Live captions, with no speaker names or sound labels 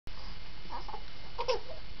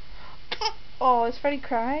Oh, is Freddy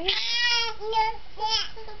crying?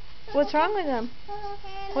 What's wrong with him?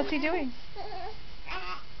 What's he doing?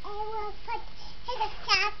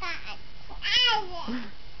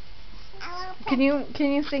 Can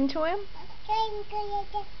you sing to him?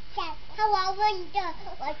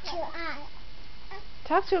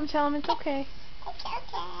 Talk to him. Tell him it's okay. It's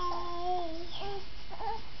okay.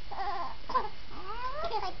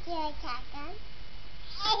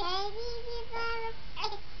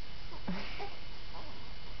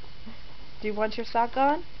 Do you want your sock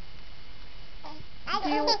on? Do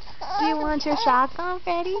you want your sock on,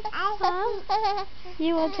 Freddy? Huh?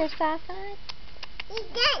 You want your sock on? He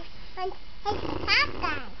does want his sock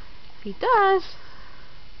on. He does.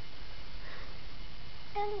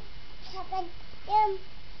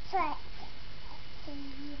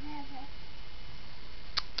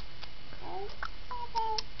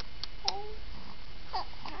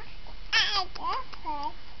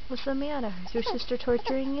 What's the matter? Is your sister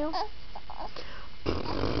torturing you?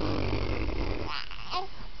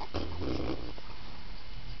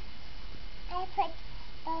 I put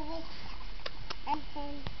over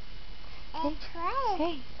and try.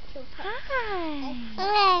 Hey. Hi.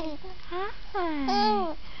 Ready.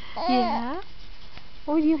 Hi. Yeah?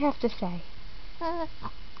 What do you have to say?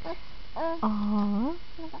 Aww.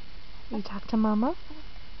 You talk to Mama?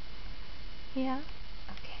 Yeah?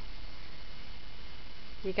 Okay.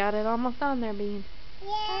 You got it almost on there, Bean.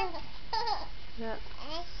 Yeah. Yeah.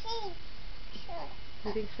 I see. Sure.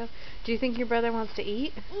 You think so? Do you think your brother wants to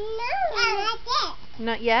eat? No, not yet.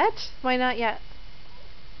 Not yet? Why not yet?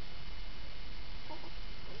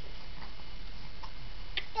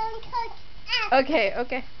 Don't touch us.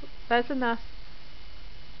 Okay. That's enough.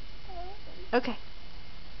 Okay.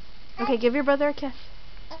 Okay, give your brother a kiss.